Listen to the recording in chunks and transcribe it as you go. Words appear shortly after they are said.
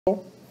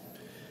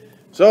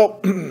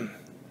So,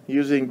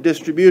 using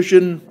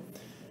distribution,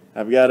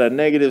 I've got a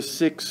negative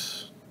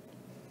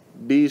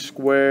 6b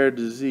squared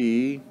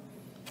z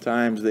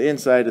times the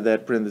inside of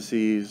that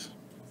parentheses.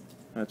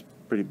 That's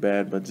pretty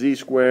bad, but z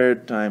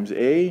squared times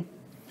a.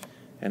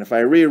 And if I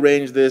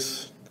rearrange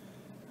this,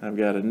 I've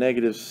got a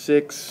negative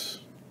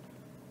 6a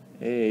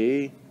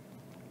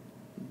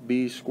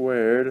b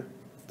squared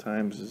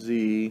times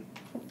z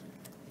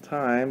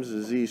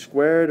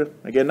squared.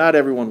 Again, not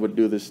everyone would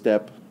do this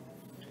step.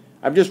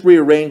 I'm just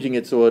rearranging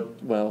it so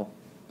it, well,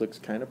 looks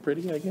kind of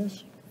pretty, I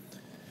guess.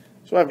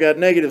 So I've got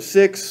negative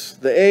 6.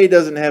 The a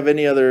doesn't have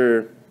any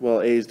other,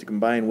 well, a's to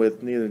combine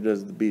with, neither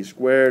does the b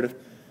squared.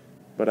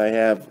 But I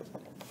have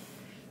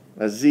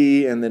a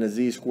z and then a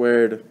z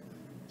squared.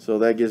 So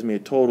that gives me a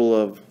total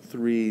of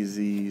 3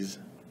 z's.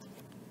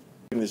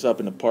 Bring this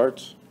up into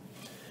parts.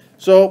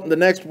 So the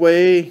next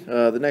way,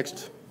 the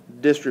next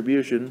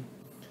distribution,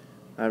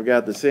 I've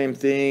got the same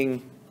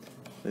thing,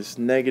 this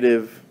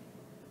negative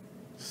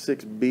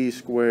 6b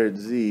squared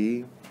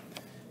z,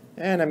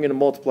 and I'm going to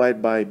multiply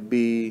it by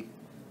b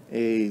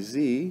a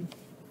z.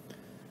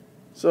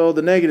 So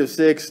the negative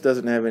 6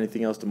 doesn't have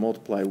anything else to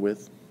multiply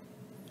with.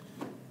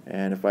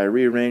 And if I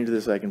rearrange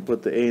this, I can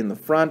put the a in the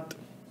front.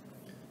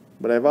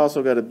 But I've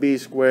also got a b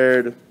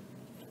squared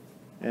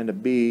and a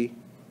b,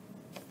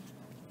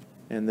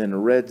 and then a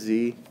red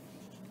z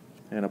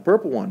and a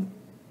purple one.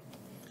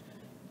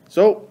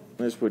 So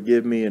this would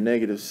give me a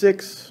negative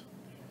 6,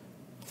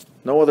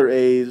 no other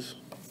a's.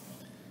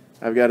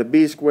 I've got a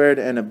b squared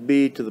and a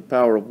b to the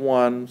power of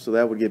 1, so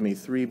that would give me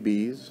 3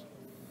 b's,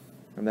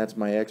 and that's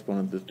my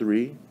exponent, the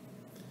 3.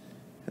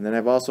 And then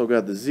I've also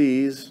got the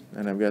z's,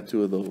 and I've got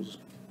 2 of those.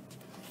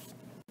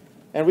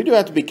 And we do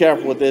have to be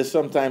careful with this.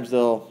 Sometimes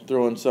they'll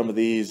throw in some of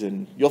these,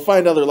 and you'll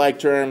find other like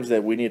terms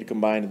that we need to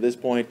combine at this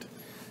point.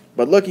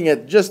 But looking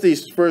at just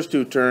these first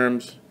 2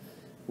 terms,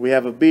 we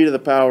have a b to the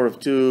power of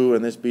 2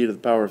 and this b to the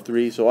power of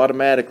 3, so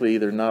automatically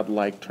they're not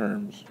like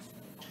terms,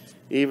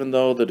 even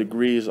though the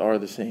degrees are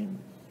the same.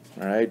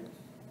 All right?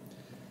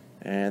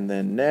 And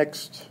then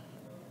next,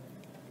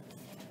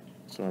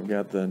 so I've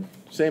got the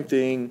same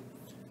thing,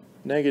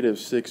 negative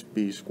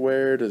 6b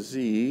squared, a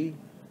z,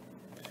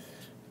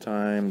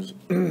 times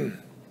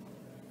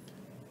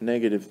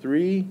negative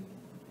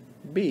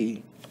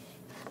 3b.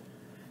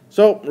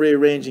 So,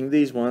 rearranging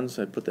these ones,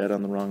 I put that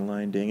on the wrong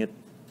line, dang it.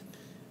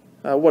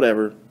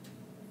 Whatever.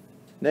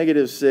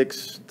 Negative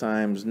 6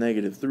 times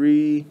negative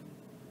 3,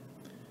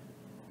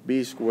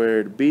 b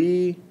squared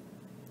b,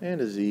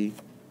 and a z.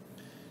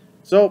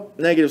 So,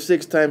 negative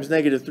 6 times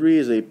negative 3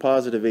 is a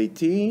positive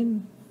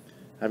 18.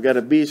 I've got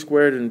a b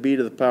squared and b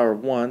to the power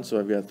of 1, so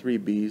I've got 3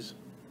 b's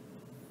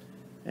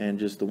and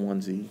just the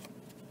 1 z.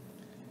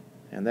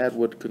 And that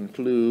would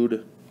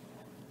conclude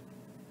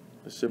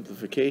the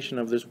simplification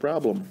of this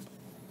problem.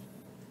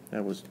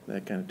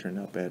 That kind of turned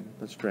out bad.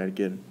 Let's try it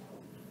again.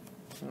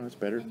 Oh, that's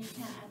better. And you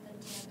can't add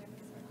them together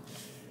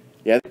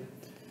because Yeah.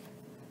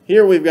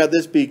 Here we've got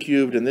this b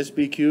cubed and this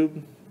b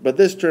cubed, but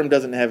this term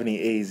doesn't have any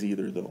a's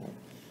either, though.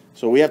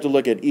 So we have to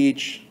look at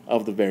each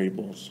of the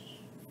variables,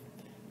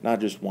 not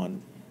just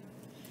one.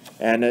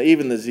 And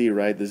even the z,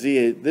 right? The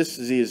z, this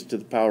z is to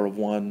the power of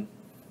 1.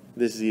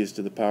 This z is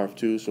to the power of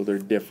 2, so they're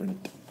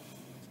different.